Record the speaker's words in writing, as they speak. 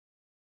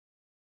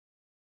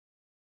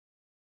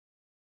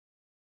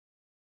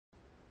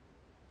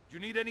Do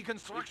you need any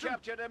construction? We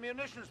captured a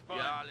munitions point.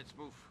 Yeah, let's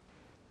move.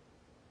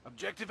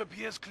 Objective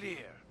appears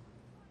clear.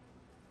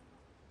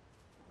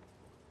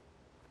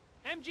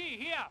 MG,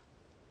 here!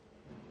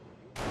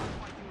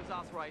 Fighting with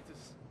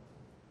arthritis.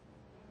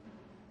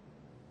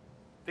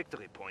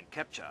 Victory point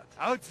captured.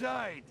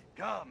 Outside!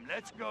 Come,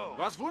 let's go!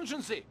 Was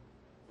wünschen Sie?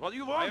 What do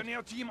you want?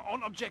 Pioneer team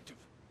on objective.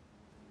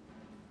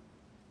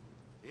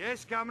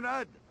 Yes,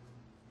 comrade?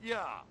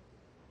 Yeah.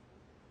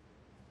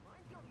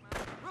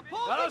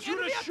 Reporting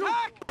enemy shoot!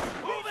 attack!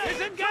 Move it!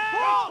 Disengage!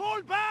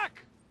 Fall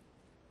back!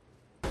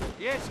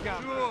 Yes,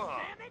 comrade.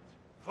 Sure.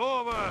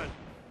 Forward!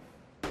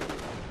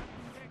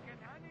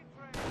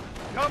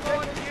 Come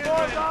on,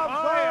 children!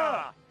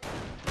 Fire!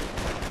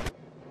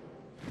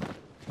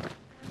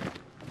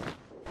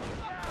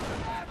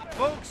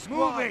 Folks,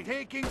 moving!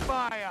 Taking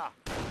fire!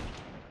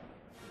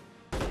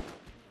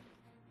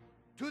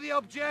 To the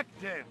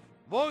objective!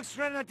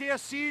 Volksgrenadier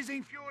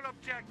seizing fuel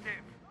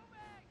objective!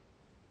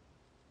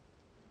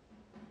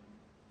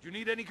 Do you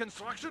need any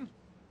construction?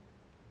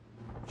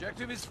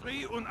 Objective is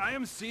free and I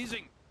am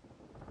seizing.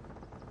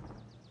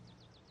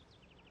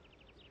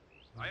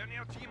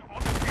 Pioneer team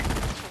on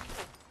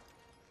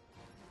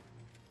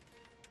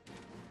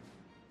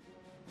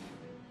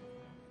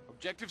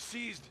objective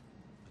seized.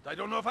 But I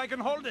don't know if I can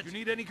hold it. Do you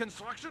need any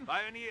construction?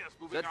 Pioneers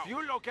moving That out.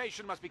 fuel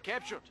location must be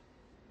captured.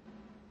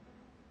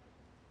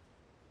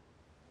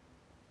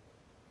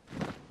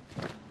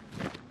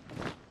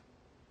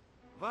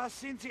 Was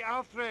sind Sie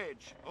Auftrag?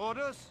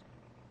 Orders?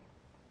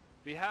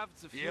 We have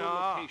the fuel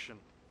Yeah. location.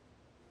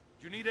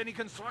 Do you need any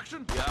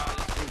construction? Sniper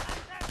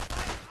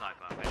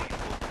ready.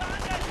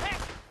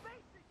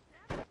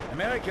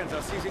 Americans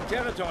are seizing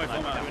territory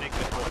from us.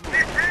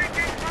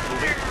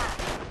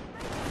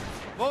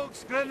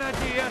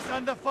 Volksgrenadiers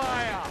under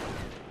fire!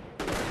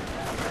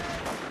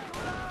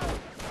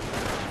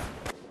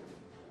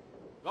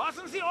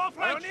 Lassen Sie auf,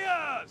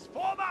 Pioneers!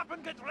 Form up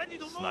and get ready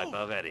to move!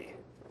 Sniper ready.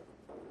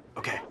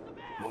 Okay,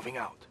 moving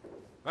out.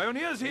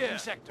 Pioneers here!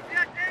 Sector.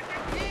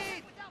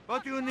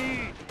 What do you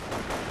need?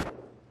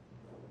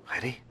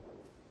 Ready?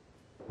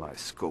 My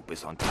scope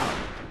is on top.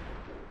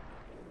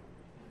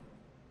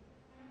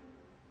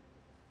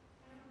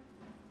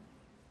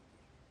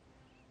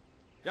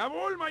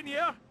 Jawohl, mein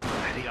Herr!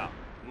 Ready up.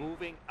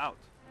 Moving out.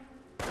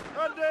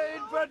 Under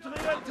infantry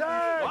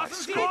attack! Lassen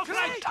Sie Scope auf, is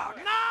on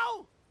target.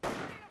 now!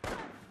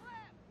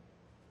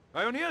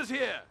 Pioneers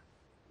here!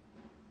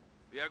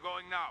 We are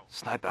going now.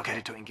 Sniper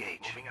ready to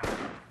engage. Moving out.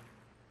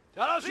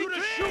 Tell us who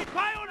to shoot!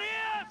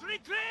 Pioneers!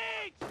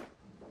 Retreat!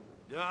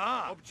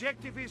 Yeah.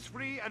 Objective is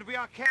free and we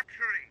are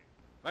capturing.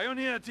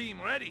 Pioneer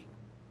team, ready.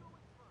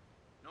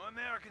 No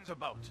Americans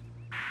about.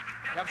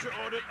 Capture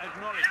ordered,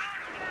 acknowledged.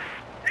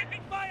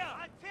 Taking fire!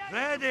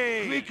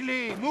 Ready!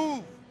 Quickly,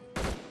 move!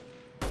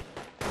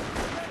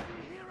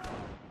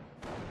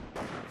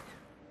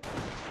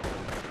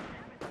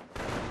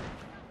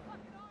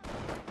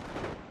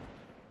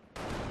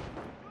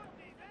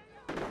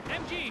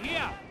 MG,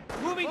 here!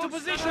 Moving to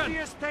position!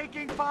 Volksgrenadiers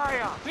taking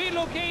fire!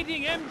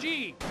 Relocating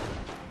MG!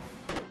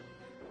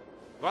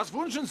 Was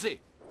wünschen Sie?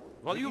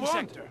 What do you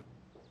want? Sector.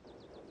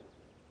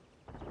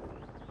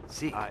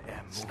 See, I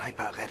am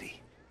sniper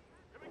ready.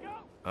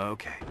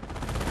 Okay.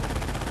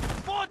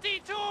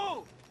 42!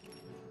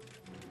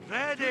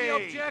 Ready! The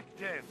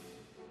objective!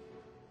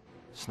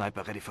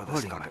 Sniper ready for the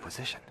holding my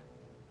position.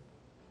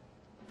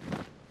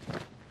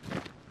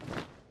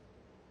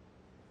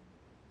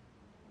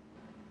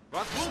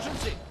 Was wünschen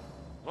Sie?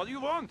 What do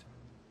you want?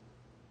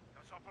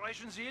 Das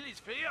Operation Seal is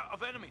fear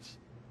of enemies.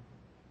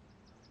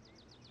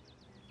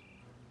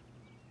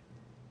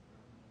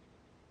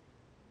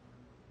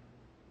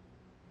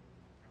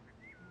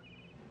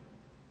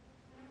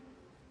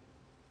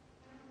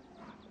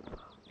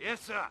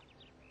 Yes, sir.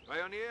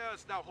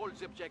 Pioneers now hold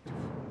the objective.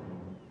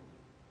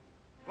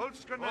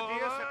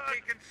 Volksgrenadiers have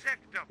taken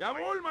sector.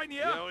 Jawohl, mein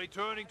Herr! We are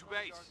returning to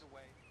base.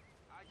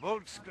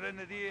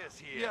 Volksgrenadiers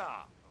here.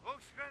 Yeah.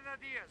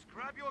 Volksgrenadiers,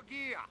 grab your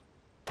gear.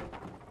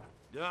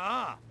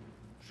 Yeah.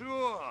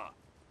 Sure.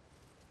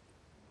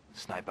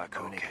 Sniper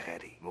König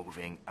ready.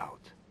 Moving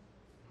out.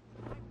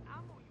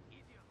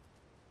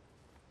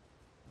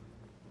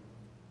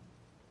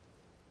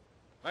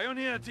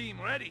 Pioneer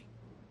team, ready.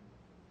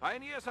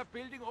 Pioneers have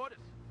building orders.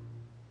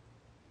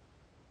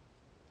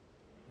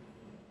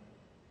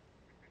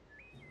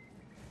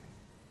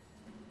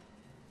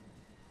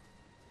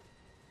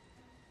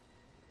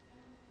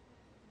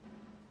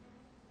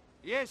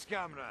 Yes,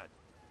 comrade.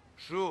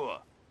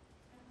 Sure.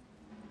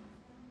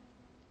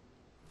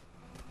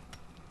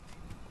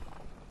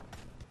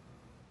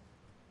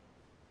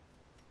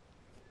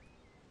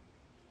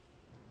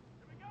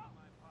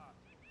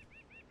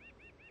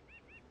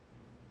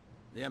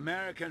 The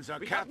Americans are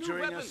We have new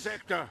capturing a weapons.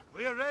 sector.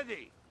 We're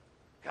ready.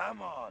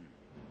 Come on.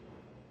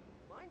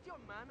 Mind your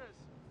manners.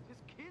 There's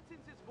kids in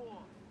this war.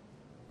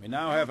 We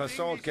now have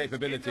assault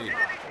capability.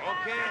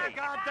 Okay,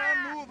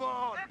 goddamn, move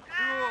on.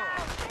 Sure.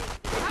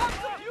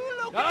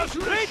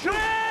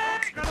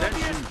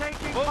 Attention!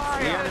 Taking The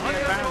fire. enemy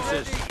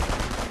advances.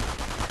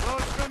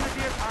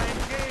 Volksgrenadiers are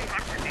engaged.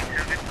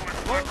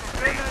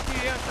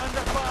 Volksgrenadiers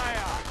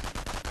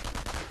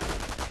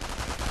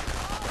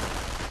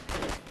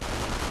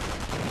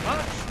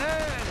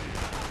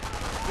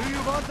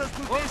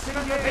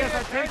Grenadiers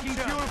are taking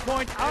fuel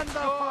point under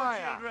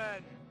fire.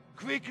 Children.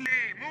 Quickly,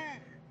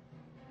 move.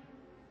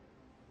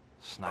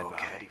 Sniper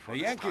ready for The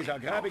the Yankees start. are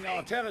grabbing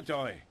our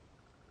territory.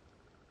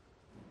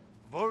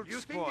 Volt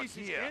squad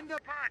here. the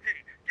party?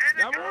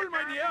 Jawohl,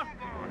 mein Herr.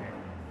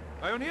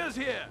 Pioneers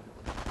here.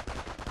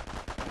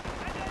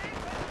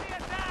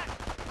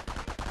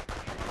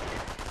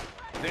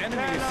 The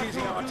enemy is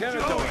seizing our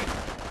territory.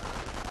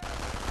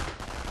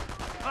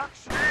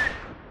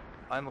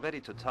 I'm ready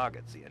to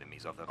target the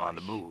enemies of the Reich. On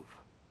the move.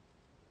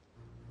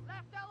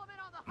 Left element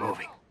on the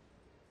Moving.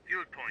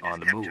 Fuel point On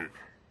the move.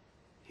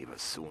 He will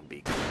soon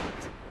be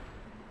killed.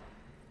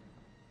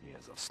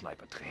 Years of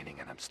sniper training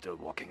and I'm still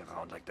walking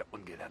around like der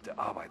ungelernte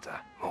Arbeiter.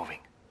 Moving.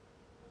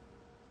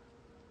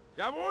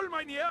 Jawohl,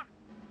 mein Herr.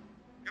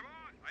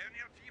 Jawohl,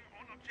 Pioneer team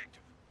on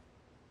objective.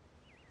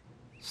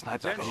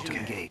 Sniper ready to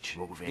engage.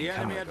 Moving. The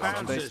enemy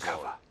advances.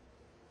 Cover.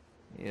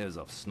 Years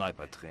of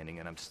sniper training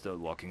and I'm still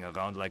walking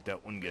around like der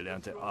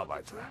ungelernte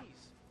Arbeiter.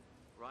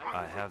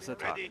 I have the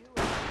target.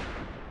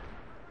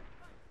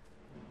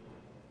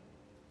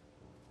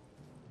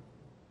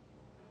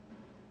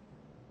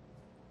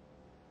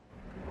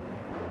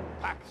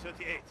 Pack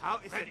 38. How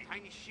is that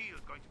tiny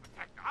shield going to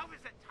protect us? How is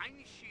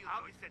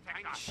that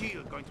tiny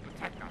shield going to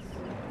protect us?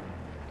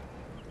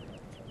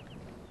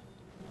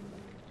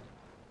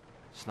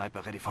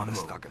 Sniper ready for the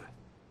struggle.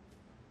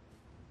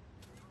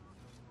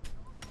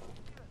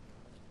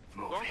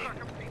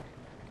 Moving.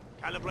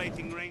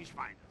 Calibrating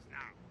rangefinders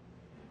now.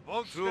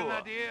 Volks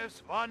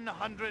Grenadiers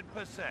 100%.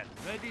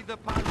 Ready the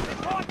punch.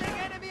 Reporting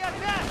enemy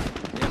attack!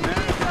 The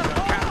Americans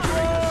are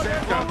capturing the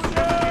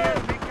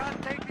sector. We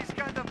can't take this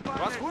kind of Was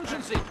punishment.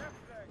 wünschen Sie?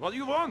 What do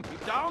you want?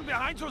 Keep down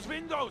behind those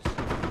windows.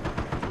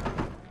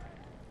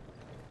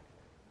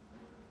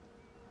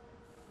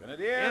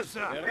 Grenadiers, Yes,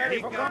 sir. they're ready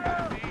Pick for up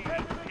combat. your feet.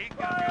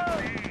 Pick up your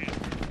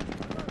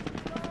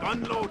feet.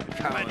 Gun loaded.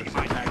 Ready, Cowards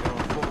my attack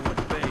our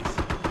forward base.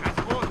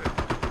 As ordered.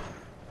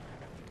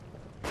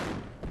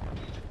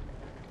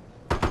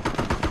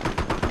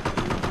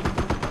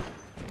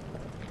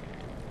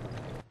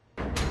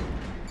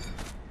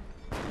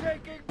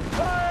 Taking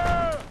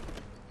fire!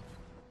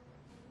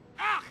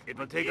 It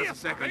will take us a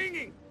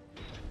second.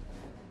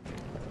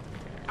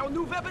 Our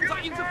new weapons are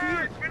in the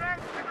field.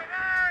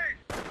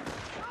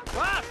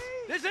 Was?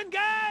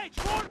 Disengage!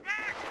 Fall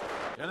back!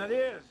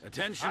 Grenadiers,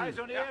 attention. Eyes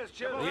on ears,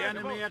 children. The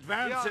enemy We are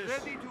advances.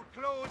 ready to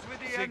close with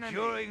the enemy.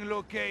 Securing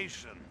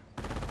location.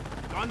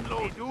 Gun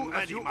load do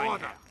as you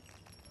order.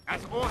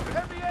 As ordered.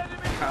 Heavy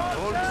enemy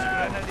Volks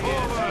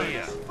Grenadiers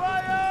here.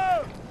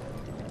 Fire!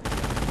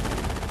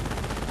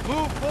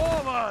 Move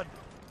forward.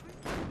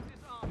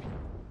 Disarming.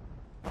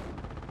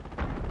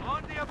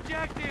 On the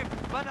objective,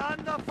 but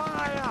under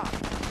fire.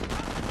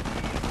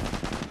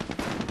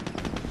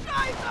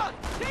 Scheiße!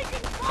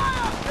 Taking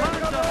fire!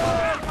 Under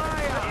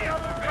fire.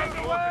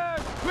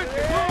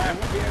 Quickly, I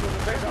won't be able to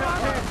face our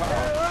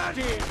firepower.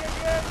 Steam.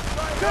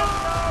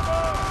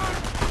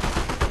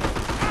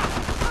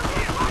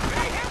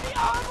 Heavy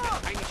armor!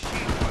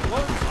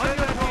 Volks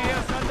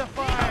Grenadiers under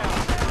fire.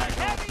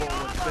 Heavy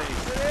armor!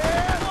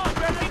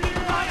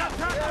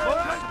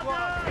 Volks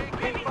squad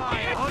taking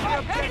fire. On the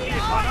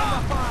objective, but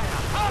under fire.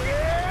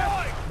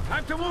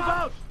 Time to move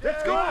out.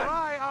 Let's go.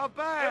 Try our If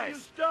you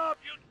best. stop,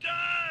 you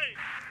die.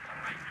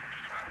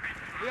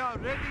 We are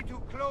ready to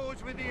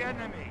close with the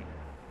enemy.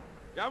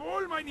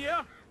 Jawohl, mein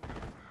Herr.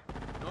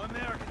 No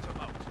Americans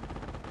about.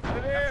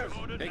 Grenadiers,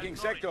 taking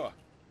sector.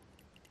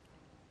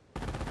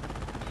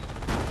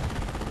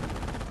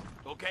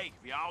 Okay,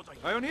 we are out of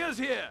here. Pioneers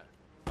here.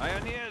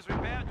 Pioneers,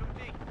 prepare to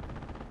dig.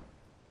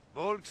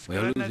 Volks We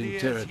are losing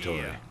Grenadiers territory.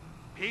 here.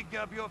 Pick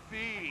up your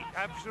feet.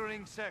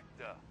 Capturing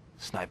sector.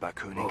 Sniper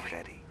König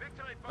ready.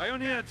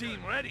 Pioneer team,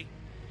 ready.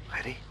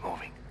 Ready?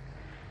 Moving.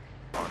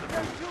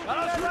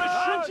 Alles für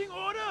die shooting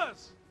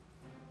orders.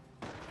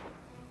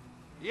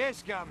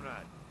 Yes,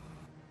 comrade.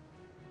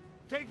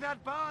 Take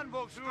that barn,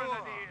 Volks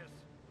Grenadiers.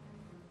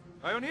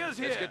 Pioneers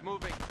here. Let's get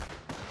moving.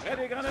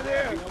 Ready,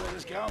 Grenadiers. Over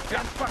this ground.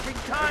 Got fucking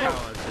time.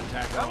 Cowards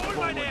attack our Jawohl,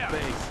 forward mein Herr.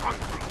 base.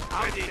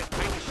 Ready to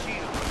take the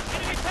shield.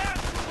 Enemy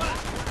paratrooper.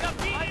 We are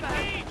being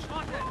engaged.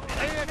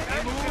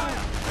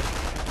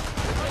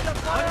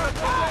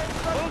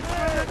 Volks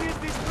Grenadiers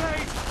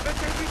displaced. They're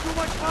taking too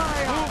much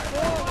fire. Move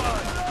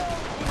forward.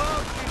 Move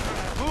out, children.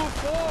 Move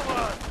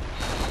forward.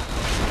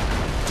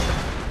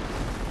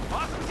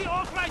 Passen Sie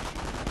aufrecht.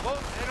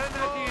 Volks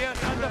Grenadiers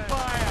under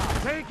fire.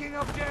 Taking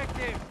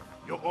objective.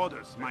 Your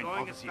orders, mein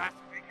Officer.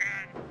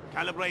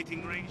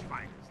 Calibrating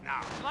rangefinders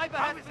now. Sniper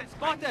has been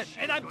spotted,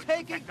 and I'm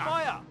taking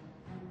fire!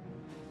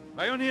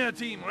 Pioneer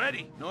team,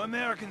 ready. No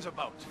Americans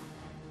about.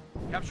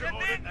 Capture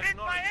order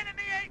acknowledged.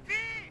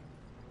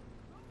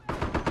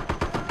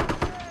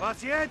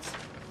 Was jetzt?